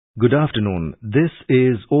Good afternoon. This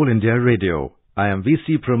is All India Radio. I am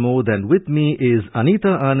VC Pramod and with me is Anita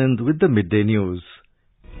Anand with the Midday News.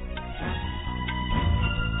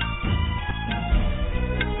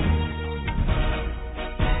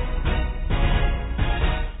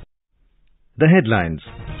 The headlines.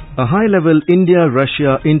 A high-level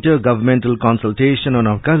India-Russia intergovernmental consultation on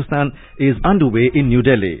Afghanistan is underway in New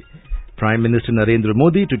Delhi. Prime Minister Narendra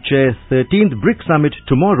Modi to chair 13th BRICS Summit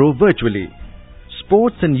tomorrow virtually.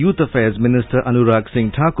 Sports and Youth Affairs Minister Anurag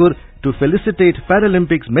Singh Thakur to felicitate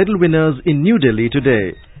Paralympics medal winners in New Delhi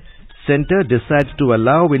today. Centre decides to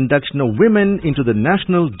allow induction of women into the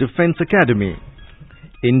National Defence Academy.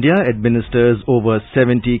 India administers over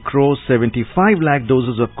 70 crore 75 lakh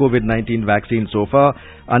doses of COVID-19 vaccine so far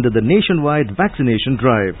under the nationwide vaccination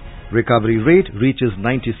drive. Recovery rate reaches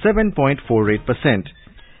 97.48%.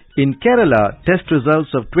 In Kerala, test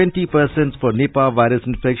results of 20 persons for Nipah virus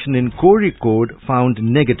infection in Kozhikode found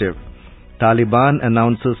negative. Taliban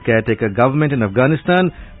announces caretaker government in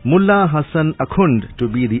Afghanistan, Mullah Hassan Akhund to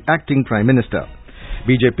be the acting Prime Minister.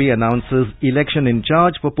 BJP announces election in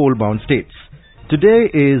charge for poll-bound states. Today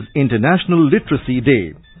is International Literacy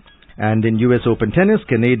Day. And in US Open Tennis,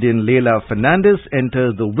 Canadian Leila Fernandez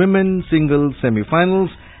enters the women's singles semi-finals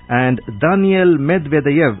and Daniil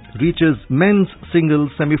Medvedev reaches men's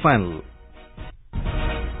singles semi-final.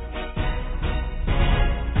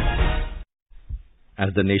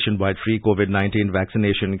 As the nationwide free COVID-19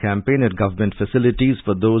 vaccination campaign at government facilities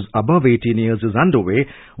for those above 18 years is underway,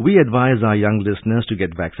 we advise our young listeners to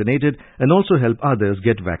get vaccinated and also help others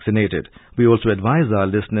get vaccinated. We also advise our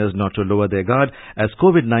listeners not to lower their guard as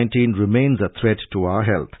COVID-19 remains a threat to our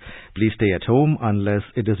health. Please stay at home unless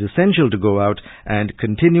it is essential to go out and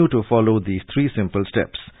continue to follow these 3 simple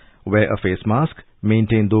steps. Wear a face mask,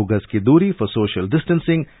 maintain 2 gaz ki duri for social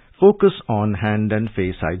distancing, focus on hand and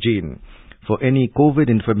face hygiene. For any COVID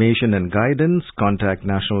information and guidance, contact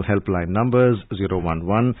national helpline numbers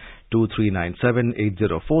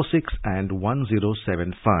 011-2397-8046 and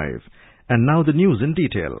 1075. And now the news in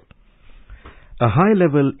detail. A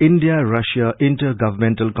high-level India-Russia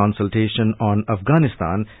intergovernmental consultation on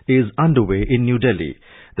Afghanistan is underway in New Delhi.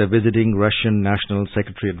 The visiting Russian National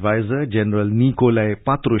Secretary Advisor, General Nikolai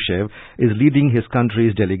Patrushev, is leading his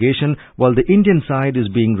country's delegation, while the Indian side is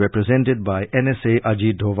being represented by NSA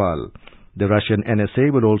Ajit Doval. The Russian NSA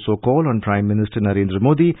will also call on Prime Minister Narendra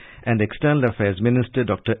Modi and External Affairs Minister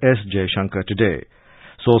Dr. S. Jaishankar today.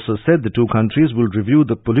 Sources said the 2 countries will review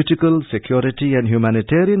the political, security and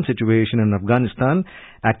humanitarian situation in Afghanistan,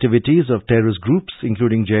 activities of terrorist groups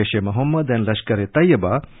including Jaish-e-Mohammed and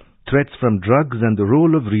Lashkar-e-Taiba, threats from drugs and the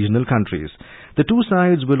role of regional countries. The 2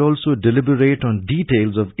 sides will also deliberate on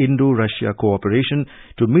details of Indo-Russia cooperation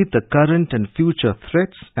to meet the current and future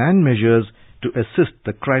threats and measures to assist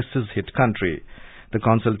the crisis-hit country. The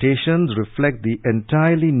consultations reflect the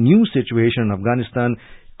entirely new situation in Afghanistan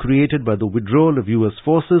created by the withdrawal of US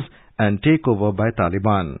forces and takeover by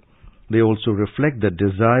Taliban. They also reflect the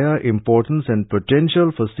desire, importance and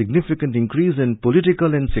potential for significant increase in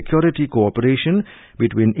political and security cooperation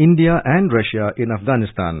between India and Russia in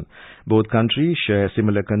Afghanistan. Both countries share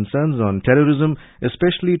similar concerns on terrorism,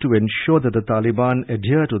 especially to ensure that the Taliban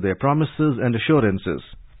adhere to their promises and assurances.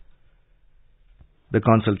 The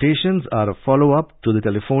consultations are a follow-up to the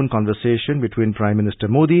telephone conversation between Prime Minister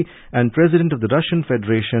Modi and President of the Russian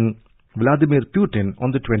Federation, Vladimir Putin,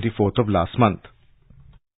 on the 24th of last month.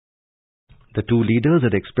 The 2 leaders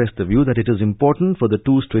had expressed the view that it is important for the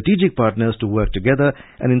 2 strategic partners to work together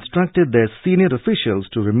and instructed their senior officials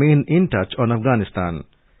to remain in touch on Afghanistan.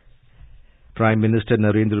 Prime Minister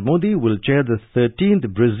Narendra Modi will chair the 13th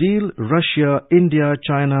Brazil, Russia, India,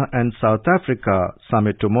 China and South Africa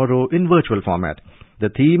summit tomorrow in virtual format. The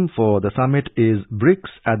theme for the summit is BRICS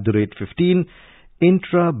 @15,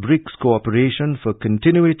 Intra-BRICS Cooperation for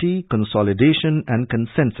Continuity, Consolidation and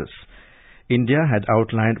Consensus. India had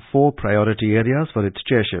outlined 4 priority areas for its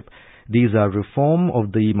chairship. These are reform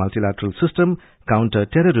of the multilateral system,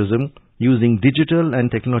 counter-terrorism, using digital and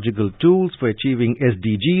technological tools for achieving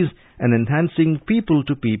SDGs, and enhancing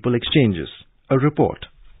people-to-people exchanges. A report.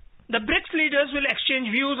 The BRICS leaders will exchange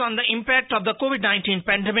views on the impact of the COVID-19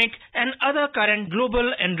 pandemic and other current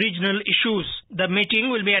global and regional issues. The meeting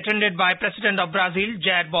will be attended by President of Brazil,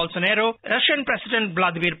 Jair Bolsonaro, Russian President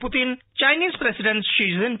Vladimir Putin, Chinese President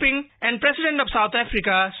Xi Jinping, and President of South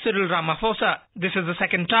Africa, Cyril Ramaphosa. This is the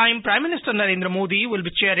second time Prime Minister Narendra Modi will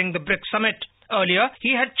be chairing the BRICS summit. Earlier,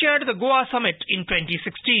 he had chaired the Goa summit in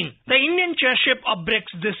 2016. The Indian chairship of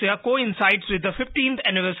BRICS this year coincides with the 15th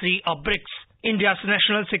anniversary of BRICS. India's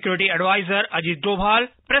National Security Advisor Ajit Doval,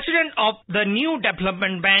 President of the New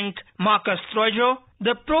Development Bank Marcus Trojo,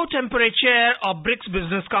 the Pro Tempore Chair of BRICS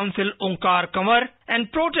Business Council Onkar Kanwar,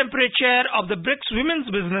 and Pro Tempore Chair of the BRICS Women's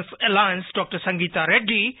Business Alliance Dr. Sangeeta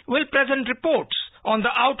Reddy will present reports on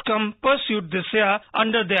the outcome pursued this year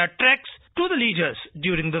under their tracks to the leaders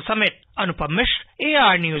during the summit. Anupam Mishra,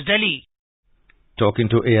 AIR News, Delhi. Talking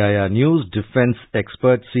to AIR News, defense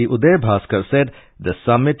expert C. Uday Bhaskar said the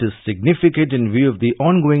summit is significant in view of the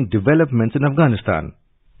ongoing developments in Afghanistan.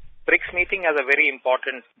 BRICS meeting has a very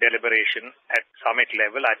important deliberation at summit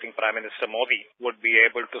level. I think Prime Minister Modi would be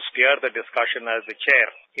able to steer the discussion as the chair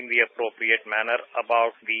in the appropriate manner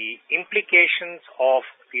about the implications of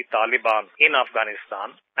the Taliban in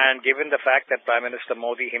Afghanistan. And given the fact that Prime Minister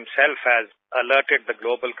Modi himself has alerted the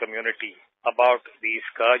global community about the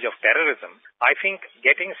scourge of terrorism, I think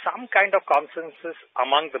getting some kind of consensus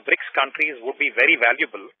among the BRICS countries would be very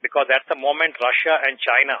valuable, because at the moment Russia and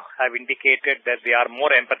China have indicated that they are more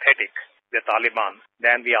empathetic, the Taliban,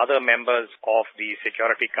 than the other members of the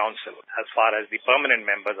Security Council as far as the permanent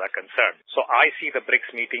members are concerned. So I see the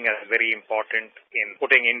BRICS meeting as very important in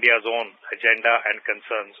putting India's own agenda and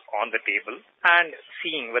concerns on the table and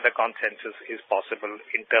seeing whether consensus is possible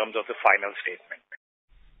in terms of the final statement.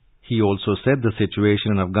 He also said the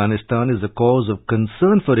situation in Afghanistan is a cause of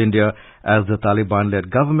concern for India as the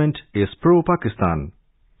Taliban-led government is pro-Pakistan.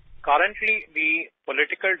 Currently, the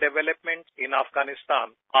political developments in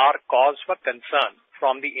Afghanistan are cause for concern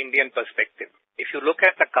from the Indian perspective. If you look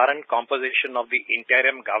at the current composition of the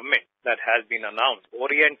interim government that has been announced,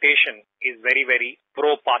 orientation is very, very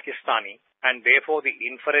pro-Pakistani, and therefore the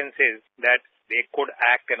inference is that they could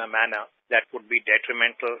act in a manner that would be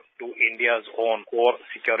detrimental to India's own core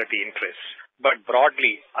security interests. But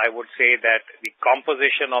broadly, I would say that the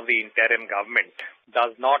composition of the interim government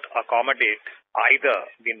does not accommodate either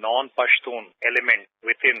the non-Pashtun element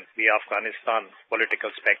within the Afghanistan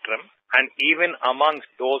political spectrum, and even amongst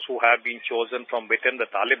those who have been chosen from within the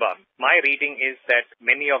Taliban, my reading is that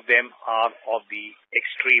many of them are of the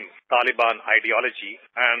extreme Taliban ideology,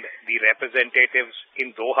 and the representatives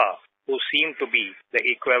in Doha, who seem to be the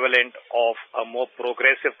equivalent of a more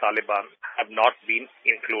progressive Taliban, have not been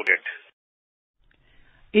included.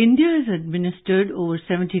 India has administered over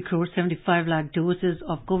 70 crore 75 lakh doses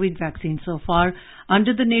of COVID vaccine so far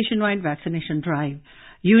under the nationwide vaccination drive.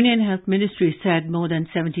 Union Health Ministry said more than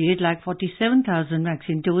 78 lakh 47,000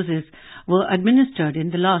 vaccine doses were administered in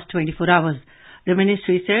the last 24 hours. The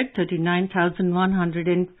ministry said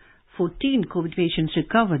 39,114 COVID patients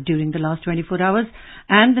recovered during the last 24 hours,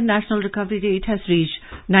 and the national recovery rate has reached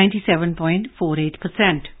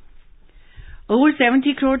 97.48%. Over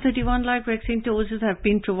 70 crore 31 lakh vaccine doses have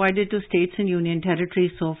been provided to states and union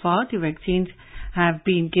territories so far. The vaccines have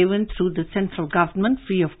been given through the central government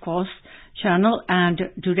free of cost channel and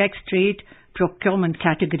direct trade procurement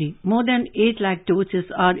category. More than 8 lakh doses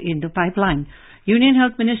are in the pipeline. Union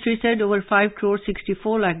Health Ministry said over 5 crore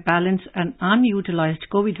 64 lakh balance and unutilized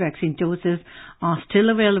COVID vaccine doses are still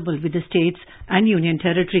available with the states and union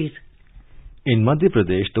territories. In Madhya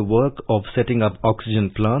Pradesh, the work of setting up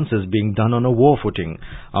oxygen plants is being done on a war footing.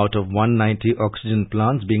 Out of 190 oxygen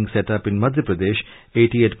plants being set up in Madhya Pradesh,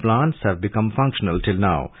 88 plants have become functional till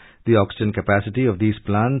now. The oxygen capacity of these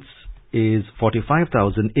plants is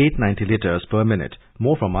 45,890 litres per minute.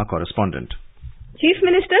 More from our correspondent. Chief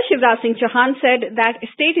Minister Shivraj Singh Chauhan said that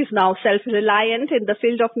state is now self-reliant in the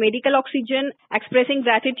field of medical oxygen. Expressing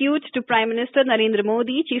gratitude to Prime Minister Narendra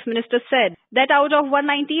Modi, Chief Minister said that out of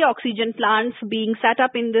 190 oxygen plants being set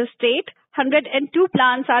up in the state, 102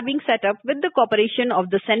 plants are being set up with the cooperation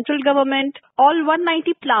of the central government. All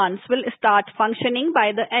 190 plants will start functioning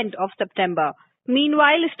by the end of September.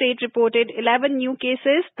 Meanwhile, state reported 11 new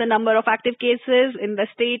cases. The number of active cases in the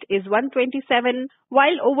state is 127,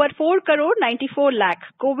 while over 4 crore 94 lakh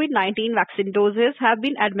COVID-19 vaccine doses have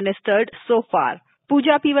been administered so far.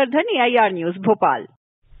 Pooja Pivardhan, AIR News, Bhopal.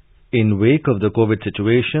 In wake of the COVID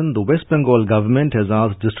situation, the West Bengal government has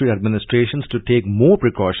asked district administrations to take more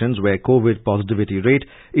precautions where COVID positivity rate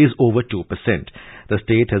is over 2%. The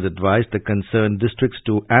state has advised the concerned districts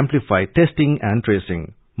to amplify testing and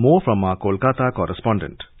tracing. More from our Kolkata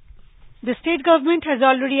correspondent. The state government has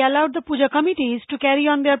already allowed the puja committees to carry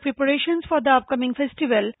on their preparations for the upcoming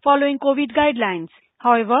festival following COVID guidelines.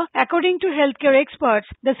 However, according to healthcare experts,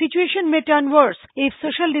 the situation may turn worse if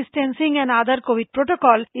social distancing and other COVID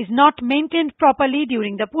protocol is not maintained properly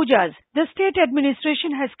during the pujas. The state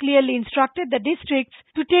administration has clearly instructed the districts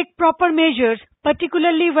to take proper measures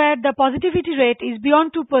particularly where the positivity rate is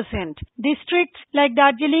beyond 2%. Districts like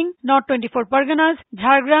Darjeeling, North 24 Parganas,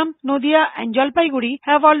 Jhargram, Nadia and Jalpaiguri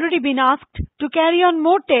have already been asked to carry on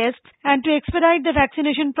more tests and to expedite the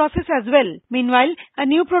vaccination process as well. Meanwhile, a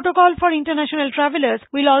new protocol for international travelers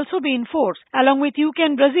will also be in force. Along with UK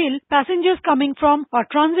and Brazil, passengers coming from or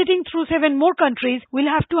transiting through 7 more countries will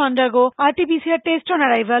have to undergo RT-PCR test on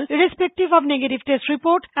arrival, irrespective of negative test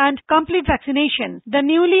report and complete vaccination. The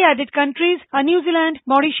newly added countries are New Zealand,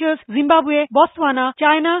 Mauritius, Zimbabwe, Botswana,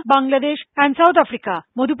 China, Bangladesh and South Africa.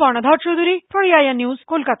 Madhuparna Chaudhary for EIR News,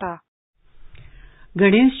 Kolkata.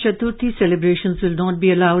 Ganesh Chaturthi celebrations will not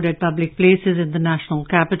be allowed at public places in the national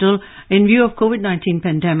capital in view of COVID-19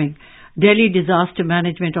 pandemic. Delhi Disaster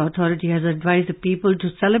Management Authority has advised the people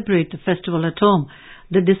to celebrate the festival at home.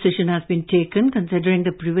 The decision has been taken considering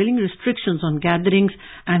the prevailing restrictions on gatherings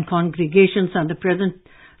and congregations and the present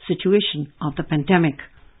situation of the pandemic.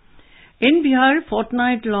 In Bihar,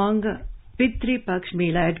 fortnight-long Pitri Paksh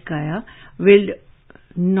Mela at Gaya will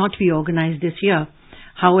not be organized this year.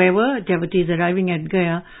 However, devotees arriving at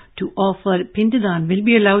Gaya to offer Pindadan will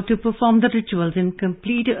be allowed to perform the rituals in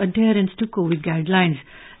complete adherence to COVID guidelines.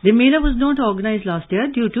 The Mela was not organized last year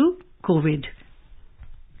due to COVID.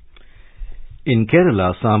 In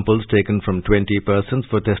Kerala, samples taken from 20 persons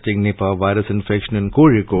for testing Nipah virus infection in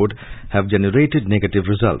Kozhikode have generated negative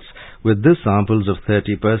results. With this, samples of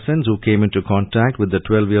 30 persons who came into contact with the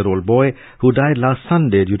 12-year-old boy who died last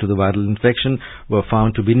Sunday due to the viral infection were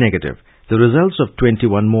found to be negative. The results of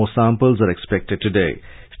 21 more samples are expected today.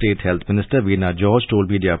 State Health Minister Veena George told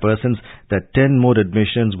media persons that 10 more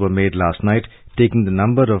admissions were made last night, taking the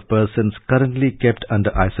number of persons currently kept under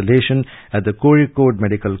isolation at the Kozhikode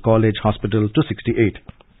Medical College Hospital to 68.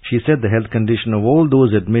 She said the health condition of all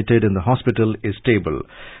those admitted in the hospital is stable.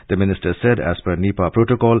 The minister said as per Nipah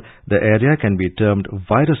protocol, the area can be termed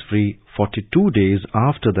virus-free 42 days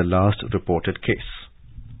after the last reported case.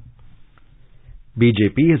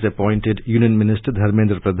 BJP has appointed Union Minister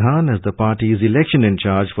Dharmendra Pradhan as the party's election in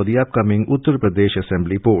charge for the upcoming Uttar Pradesh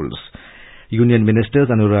Assembly polls. Union Ministers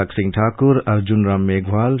Anurag Singh Thakur, Arjun Ram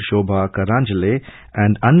Meghwal, Shobha Karanjale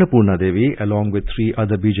and Annapurna Devi, along with 3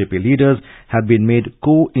 other BJP leaders, have been made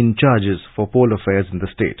co-in-charges for poll affairs in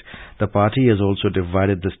the state. The party has also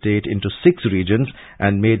divided the state into 6 regions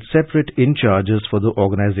and made separate in-charges for the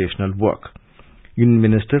organizational work. Union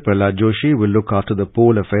Minister Prahlad Joshi will look after the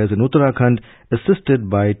poll affairs in Uttarakhand, assisted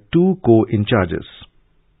by 2 co-in-charges.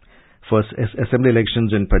 For Assembly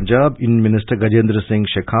elections in Punjab, Union Minister Gajendra Singh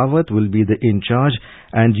Shekhawat will be the in-charge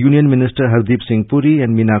and Union Minister Hardeep Singh Puri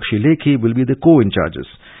and Meenakshi Lekhi will be the co-in-charges.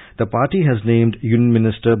 The party has named Union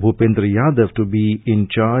Minister Bhupendra Yadav to be in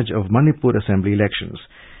charge of Manipur Assembly elections.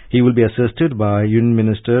 He will be assisted by Union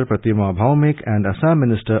Minister Pratima Bhaumik and Assam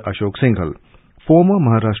Minister Ashok Singhal. Former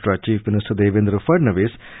Maharashtra Chief Minister Devendra Fadnavis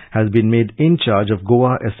has been made in charge of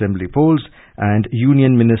Goa Assembly polls and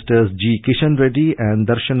Union Ministers G. Kishan Reddy and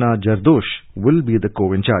Darshana Jardosh will be the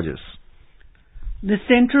co-in-charges. The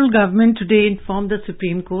central government today informed the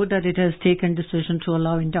Supreme Court that it has taken decision to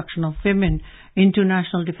allow induction of women into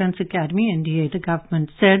National Defence Academy (NDA). The government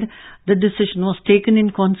said the decision was taken in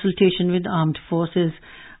consultation with armed forces.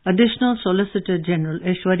 Additional Solicitor General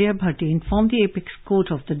Aishwarya Bhatti informed the Apex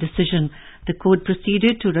Court of the decision. The court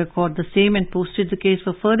proceeded to record the same and posted the case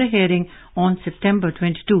for further hearing on September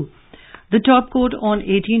 22. The top court on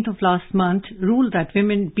 18th of last month ruled that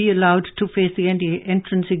women be allowed to face the NDA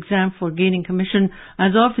entrance exam for gaining commission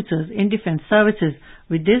as officers in defence services.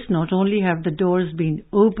 With this, not only have the doors been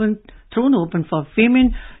thrown open for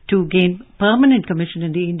women to gain permanent commission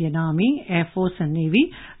in the Indian Army, Air Force and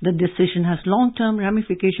Navy, the decision has long-term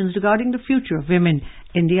ramifications regarding the future of women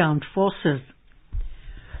in the armed forces.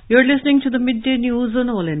 You're listening to the Midday News on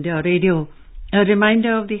All India Radio. A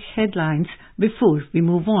reminder of the headlines before we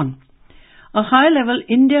move on. A high-level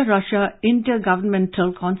India-Russia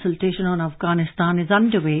intergovernmental consultation on Afghanistan is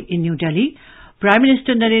underway in New Delhi. Prime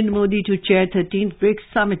Minister Narendra Modi to chair 13th BRICS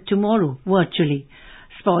Summit tomorrow virtually.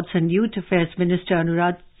 Sports and Youth Affairs Minister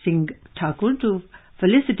Anurag Singh Thakur to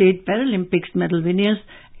felicitate Paralympics medal winners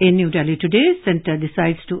in New Delhi today. Centre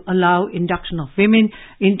decides to allow induction of women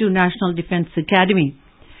into National Defence Academy.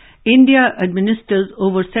 India administers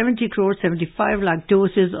over 70 crore 75 lakh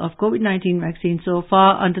doses of COVID-19 vaccine so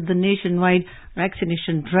far under the nationwide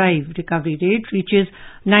vaccination drive. Recovery rate reaches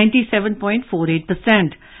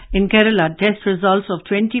 97.48%. In Kerala, test results of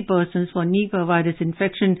 20 persons for Nipah virus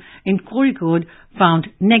infection in Kozhikode found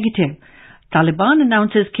negative. Taliban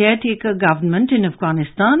announces caretaker government in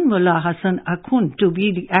Afghanistan, Mullah Hassan Akhund to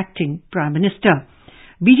be the acting Prime Minister.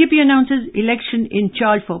 BJP announces election in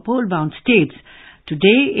charge for poll-bound states.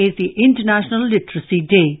 Today is the International Literacy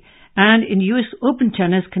Day. And in US Open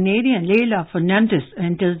tennis, Canadian Leila Fernandez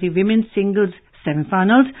enters the women's singles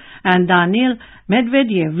semifinals and Daniil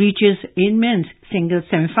Medvedev reaches in men's singles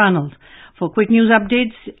semifinals. For quick news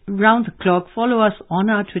updates round the clock, follow us on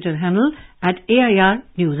our Twitter handle at AIR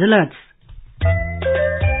News Alerts.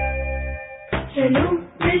 चलो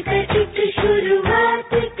मिलकर एक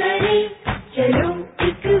शुरुआत करें, चलो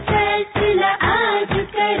एक फैसला आज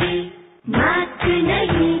करें, मास्क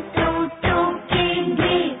नहीं तो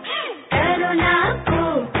टोकेंगे, कोरोना को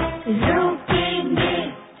रोकेंगे,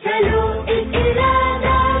 चलो एक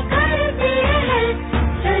इरादा करते हैं,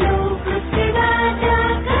 चलो कुछ वादा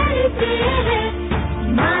करते हैं,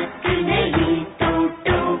 मास्क नहीं तो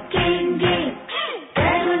टोकेंगे,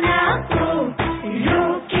 कोरोना को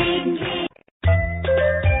रोकेंगे.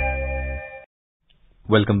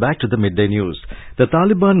 Welcome back to the Midday News. The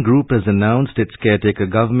Taliban group has announced its caretaker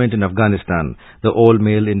government in Afghanistan. The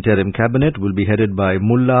all-male interim cabinet will be headed by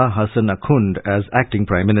Mullah Hassan Akhund as acting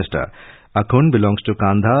prime minister. Akhund belongs to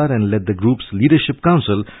Kandahar and led the group's leadership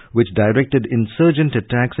council, which directed insurgent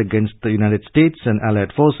attacks against the United States and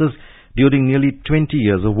allied forces during nearly 20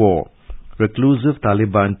 years of war. Reclusive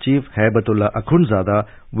Taliban chief Haibatullah Akhundzada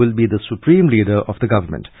will be the supreme leader of the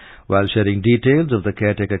government. While sharing details of the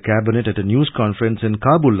caretaker cabinet at a news conference in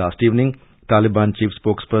Kabul last evening, Taliban chief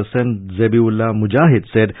spokesperson Zabiullah Mujahid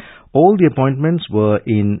said all the appointments were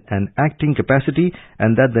in an acting capacity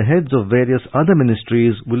and that the heads of various other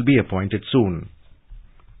ministries will be appointed soon.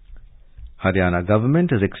 Haryana government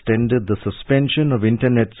has extended the suspension of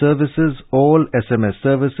internet services, all SMS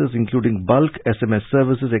services including bulk SMS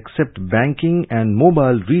services except banking and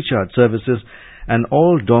mobile recharge services, and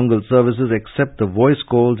all dongle services except the voice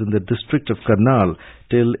calls in the district of Karnal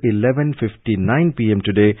till 11:59 p.m.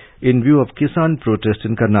 today in view of Kisan protest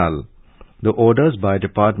in Karnal. The orders by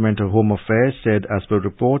Department of Home Affairs said, as per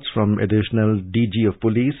reports from Additional DG of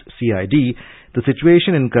Police, CID, the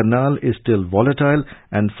situation in Karnal is still volatile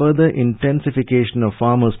and further intensification of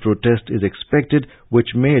farmers' protest is expected,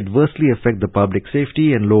 which may adversely affect the public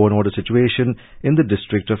safety and law and order situation in the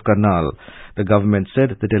district of Karnal. The government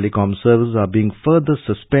said the telecom services are being further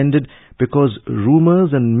suspended because rumors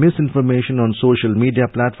and misinformation on social media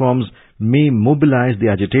platforms may mobilize the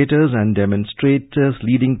agitators and demonstrators,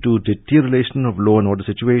 leading to deterioration of law and order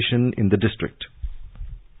situation in the district.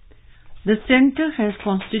 The centre has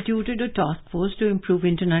constituted a task force to improve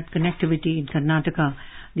internet connectivity in Karnataka.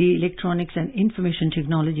 The Electronics and Information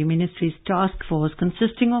Technology Ministry's task force,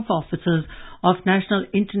 consisting of officers of National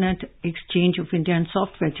Internet Exchange of India and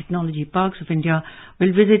Software Technology Parks of India,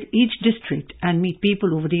 will visit each district and meet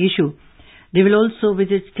people over the issue. They will also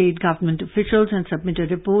visit state government officials and submit a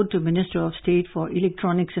report to Minister of State for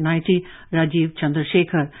Electronics and IT, Rajiv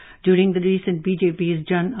Chandrasekhar. During the recent BJP's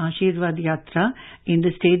Jan Ashirwad Yatra in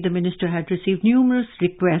the state, the minister had received numerous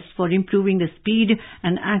requests for improving the speed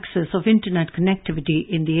and access of internet connectivity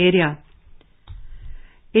in the area.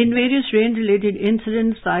 In various rain-related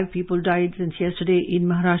incidents, 5 people died since yesterday in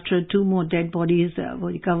Maharashtra. 2 more dead bodies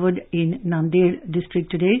were recovered in Nanded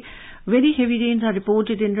district today. Very heavy rains are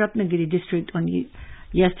reported in Ratnagiri district on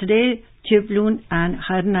yesterday. Chiploon and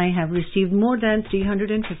Harnai have received more than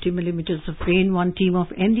 350 millimeters of rain. One team of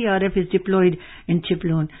NDRF is deployed in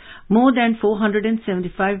Chiploon. More than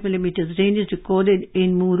 475 millimeters rain is recorded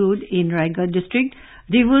in Murud in Raigad district.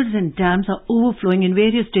 Rivers and dams are overflowing in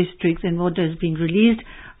various districts and water is being released,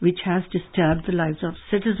 which has disturbed the lives of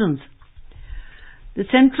citizens. The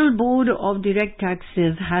Central Board of Direct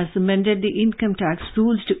Taxes has amended the income tax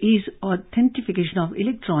rules to ease authentication of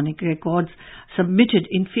electronic records submitted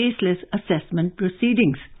in faceless assessment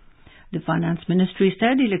proceedings. The Finance Ministry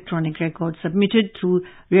said electronic records submitted through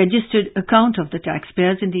registered account of the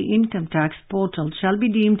taxpayers in the income tax portal shall be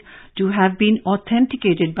deemed to have been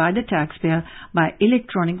authenticated by the taxpayer by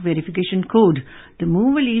electronic verification code. The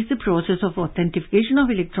move will ease the process of authentication of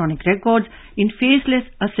electronic records in faceless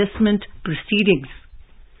assessment proceedings.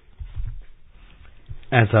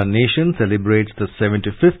 As our nation celebrates the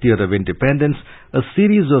 75th year of independence, a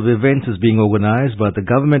series of events is being organized by the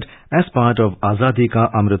government as part of Azadi Ka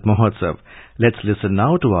Amrit Mahotsav. Let's listen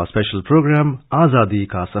now to our special program, Azadi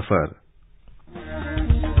Ka Safar.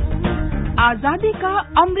 Azadi Ka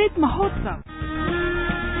Amrit Mahotsav.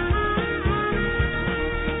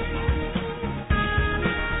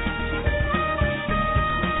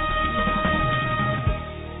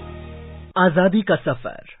 Azadi Ka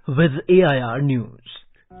Safar with AIR News.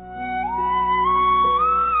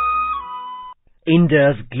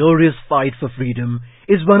 India's glorious fight for freedom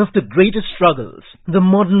is one of the greatest struggles the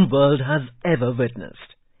modern world has ever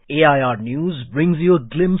witnessed. AIR News brings you a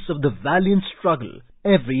glimpse of the valiant struggle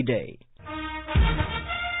every day.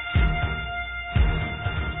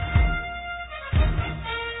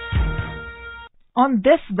 On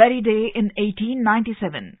this very day in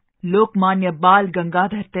 1897, Lokmanya Bal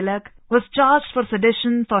Gangadhar Tilak was charged for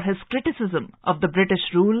sedition for his criticism of the British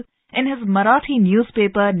rule in his Marathi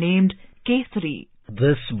newspaper named Kesari.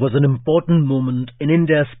 This was an important moment in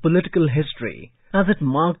India's political history, as it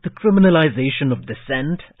marked the criminalization of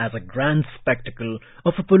dissent as a grand spectacle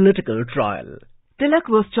of a political trial. Tilak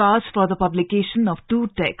was charged for the publication of two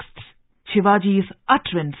texts, Shivaji's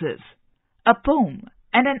Utterances, a poem,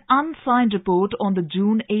 and an unsigned report on the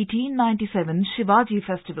June 1897 Shivaji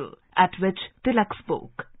festival, at which Tilak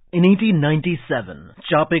spoke. In 1897,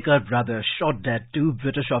 Chapekar brothers shot dead two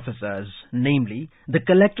British officers, namely the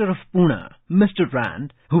collector of Pune, Mr.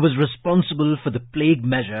 Rand, who was responsible for the plague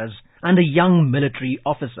measures, and a young military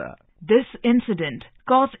officer. This incident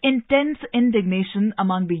caused intense indignation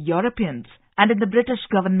among the Europeans and in the British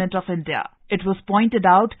government of India. It was pointed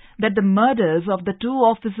out that the murders of the two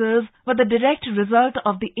officers were the direct result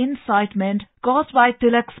of the incitement caused by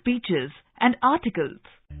Tilak's speeches and articles.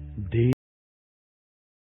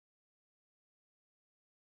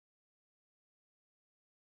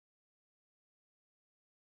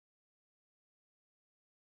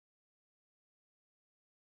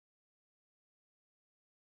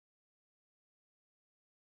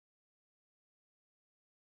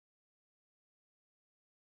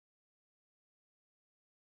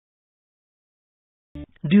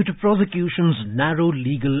 Due to prosecution's narrow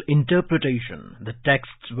legal interpretation, the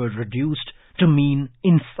texts were reduced to mean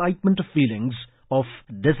incitement of feelings of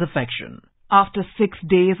disaffection. After 6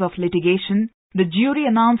 days of litigation, the jury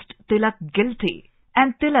announced Tilak guilty,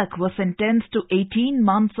 and Tilak was sentenced to 18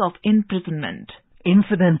 months of imprisonment.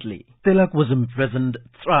 Incidentally, Tilak was imprisoned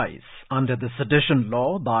thrice under the sedition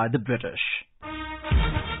law by the British.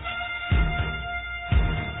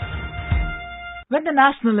 When the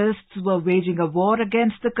nationalists were waging a war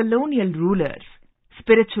against the colonial rulers,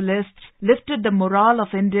 spiritualists lifted the morale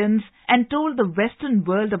of Indians and told the Western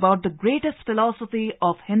world about the greatest philosophy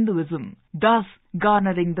of Hinduism, thus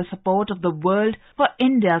garnering the support of the world for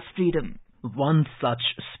India's freedom. One such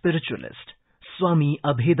spiritualist, Swami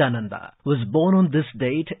Abhedananda, was born on this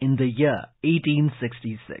date in the year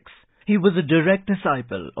 1866. He was a direct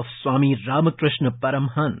disciple of Swami Ramakrishna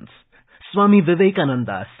Paramhans. Swami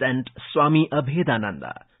Vivekananda sent Swami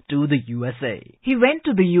Abhedananda to the USA. He went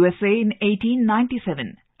to the USA in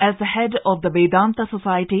 1897 as the head of the Vedanta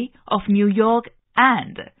Society of New York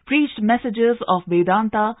and preached messages of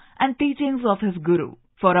Vedanta and teachings of his guru.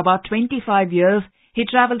 For about 25 years, he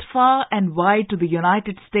traveled far and wide to the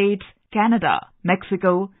United States, Canada,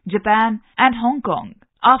 Mexico, Japan, and Hong Kong.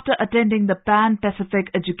 After attending the Pan-Pacific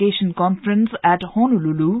Education Conference at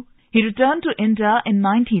Honolulu, he returned to India in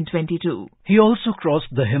 1922. He also crossed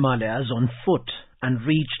the Himalayas on foot and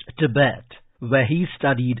reached Tibet, where he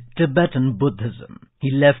studied Tibetan Buddhism.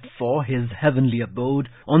 He left for his heavenly abode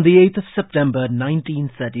on the 8th of September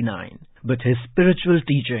 1939, but his spiritual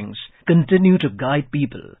teachings continue to guide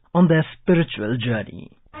people on their spiritual journey.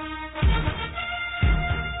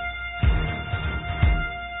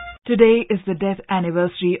 Today is the death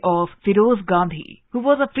anniversary of Feroz Gandhi, who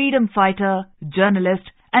was a freedom fighter, journalist,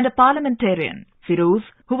 and a parliamentarian. Feroz,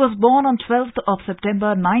 who was born on 12th of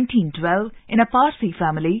September 1912 in a Parsi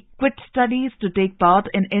family, quit studies to take part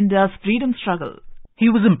in India's freedom struggle. He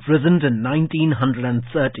was imprisoned in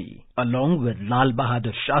 1930 along with Lal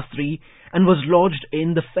Bahadur Shastri and was lodged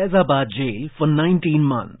in the Faizabad jail for 19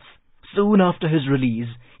 months. Soon after his release,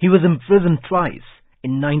 he was imprisoned twice,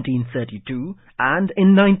 in 1932 and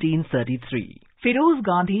in 1933. Feroz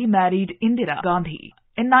Gandhi married Indira Gandhi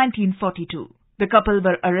in 1942. The couple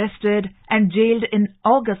were arrested and jailed in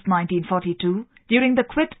August 1942 during the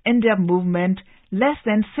Quit India movement less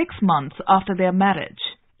than 6 months after their marriage.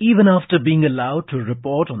 Even after being allowed to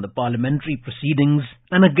report on the parliamentary proceedings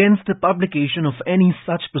and against the publication of any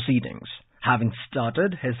such proceedings, having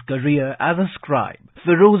started his career as a scribe,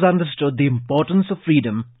 Feroz understood the importance of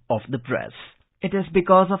freedom of the press. It is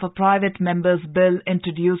because of a private member's bill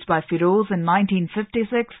introduced by Feroz in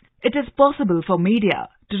 1956, it is possible for media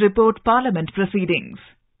to report parliament proceedings.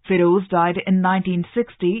 Feroz died in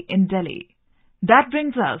 1960 in Delhi. That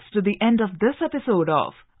brings us to the end of this episode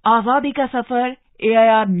of Azadi Ka Safar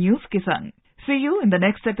AIR News ke Sang. See you in the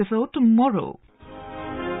next episode tomorrow.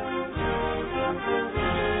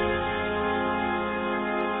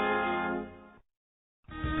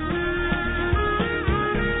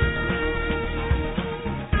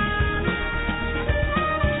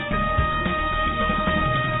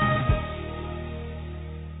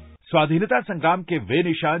 स्वाधीनता संग्राम के वे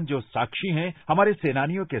निशान जो साक्षी हैं हमारे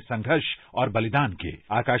सेनानियों के संघर्ष और बलिदान के।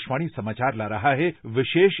 आकाशवाणी समाचार ला रहा है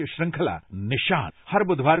विशेष श्रृंखला निशान। हर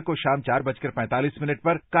बुधवार को शाम 4:45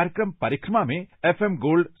 पर कार्यक्रम परिक्रमा में FM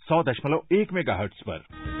गोल्ड 100.1 मेगाहर्ट्ज पर।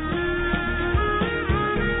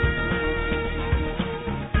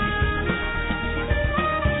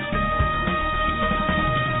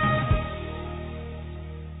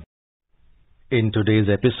 In today's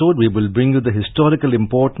episode, we will bring you the historical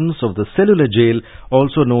importance of the cellular jail,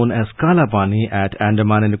 also known as Kalapani, at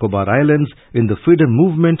Andaman and Nicobar Islands in the freedom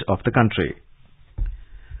movement of the country.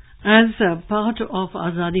 As a part of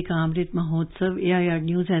Azadi Ka Amrit Mahotsav, AIR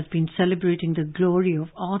News has been celebrating the glory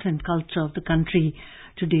of art and culture of the country.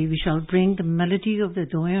 Today we shall bring the melody of the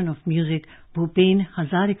doyen of music, Bhupen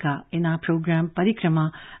Hazarika, in our program Parikrama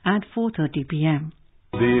at 4:30 p.m.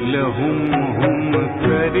 दिल हुम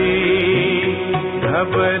करे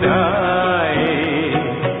घबराए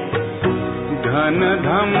धन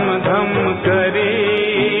धम धम करे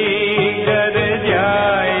डर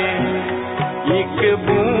जाए एक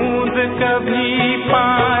बूंद कभी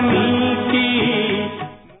पानी की।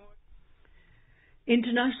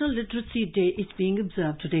 International Literacy Day is being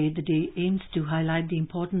observed today. The day aims to highlight the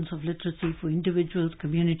importance of literacy for individuals,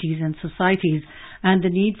 communities and societies and the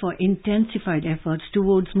need for intensified efforts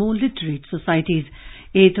towards more literate societies.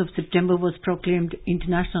 8th of September was proclaimed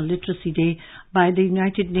International Literacy Day by the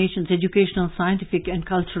United Nations Educational, Scientific and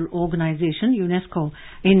Cultural Organization, UNESCO,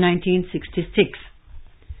 in 1966.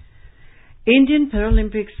 Indian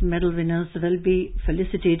Paralympics medal winners will be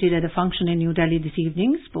felicitated at a function in New Delhi this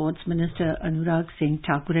evening. Sports Minister Anurag Singh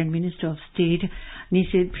Thakur and Minister of State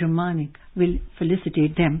Nishid Brahmanik will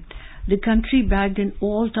felicitate them. The country bagged an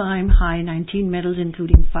all-time high 19 medals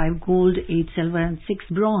including 5 gold, 8 silver and 6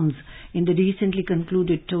 bronze in the recently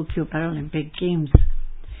concluded Tokyo Paralympic Games.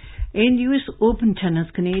 In US Open tennis,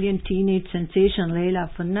 Canadian teenage sensation Leila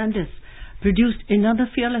Fernandez produced another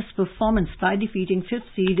fearless performance by defeating 5th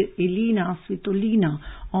seed Elena Svitolina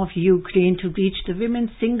of Ukraine to reach the women's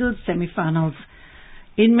singles semi-finals.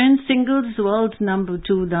 In men's singles, world number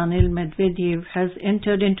 2 Daniil Medvedev has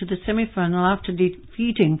entered into the semi-final after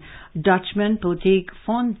defeating Dutchman Potek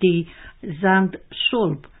van de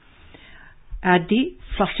Zandschulp at the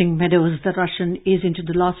Flushing Meadows. The Russian is into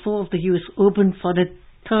the last 4 of the US Open for the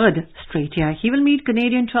 3rd straight year. He will meet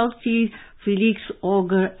Canadian 12th seed Felix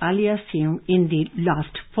Auger-Aliassime in the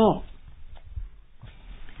last 4.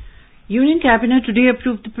 Union Cabinet today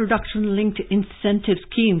approved the production-linked incentive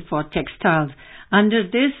scheme for textiles. Under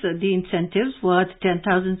this, the incentives worth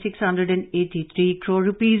 10,683 crore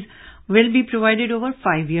rupees will be provided over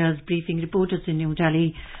 5 years. Briefing reporters in New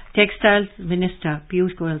Delhi. Textiles Minister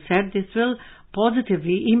Piyush Goyal said this will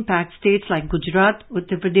positively impact states like Gujarat,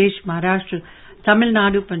 Uttar Pradesh, Maharashtra, Tamil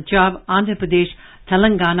Nadu, Punjab, Andhra Pradesh,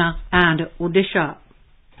 Telangana and Odisha.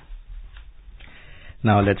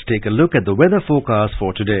 Now let's take a look at the weather forecast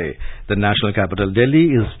for today. The national capital Delhi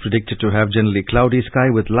is predicted to have generally cloudy sky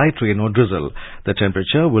with light rain or drizzle. The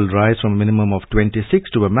temperature will rise from a minimum of 26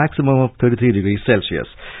 to a maximum of 33 degrees Celsius.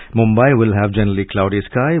 Mumbai will have generally cloudy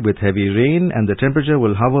sky with heavy rain and the temperature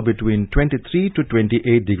will hover between 23 to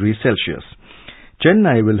 28 degrees Celsius.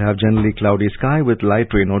 Chennai will have generally cloudy sky with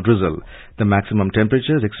light rain or drizzle. The maximum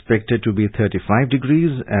temperature is expected to be 35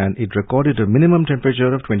 degrees and it recorded a minimum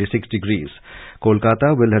temperature of 26 degrees.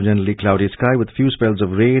 Kolkata will have generally cloudy sky with few spells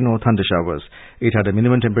of rain or thunder showers. It had a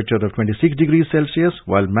minimum temperature of 26 degrees Celsius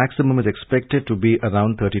while maximum is expected to be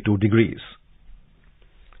around 32 degrees.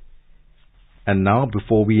 And now,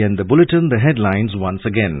 before we end the bulletin, the headlines once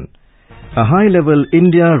again. A high-level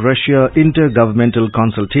India-Russia intergovernmental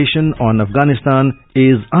consultation on Afghanistan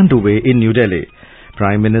is underway in New Delhi.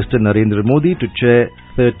 Prime Minister Narendra Modi to chair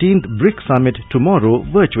 13th BRIC Summit tomorrow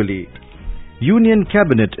virtually. Union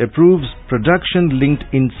Cabinet approves production-linked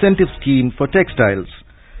incentive scheme for textiles.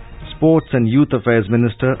 Sports and Youth Affairs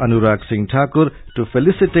Minister Anurag Singh Thakur to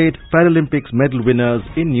felicitate Paralympics medal winners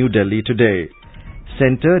in New Delhi today.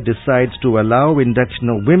 Centre decides to allow induction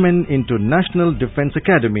of women into National Defence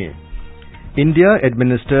Academy. India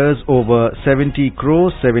administers over 70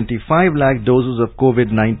 crore 75 lakh doses of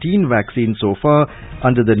COVID-19 vaccine so far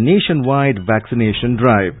under the nationwide vaccination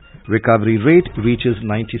drive. Recovery rate reaches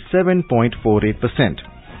 97.48%.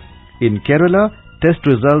 In Kerala, test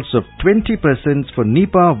results of 20 persons for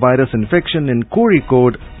Nipah virus infection in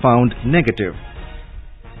Kozhikode found negative.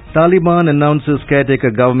 Taliban announces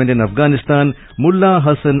caretaker government in Afghanistan, Mullah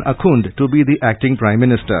Hassan Akhund to be the acting Prime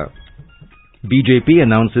Minister. BJP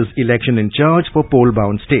announces election in charge for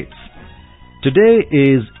poll-bound states. Today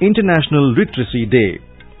is International Literacy Day.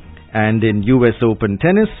 And in US Open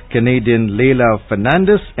tennis, Canadian Leila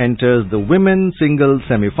Fernandez enters the women's singles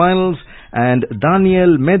semi-finals and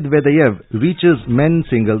Daniil Medvedev reaches men's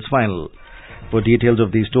singles final. For details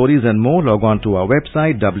of these stories and more, log on to our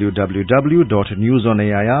website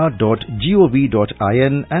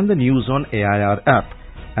www.newsonair.gov.in and the News on AIR app.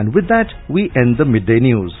 And with that, we end the Midday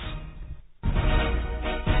News.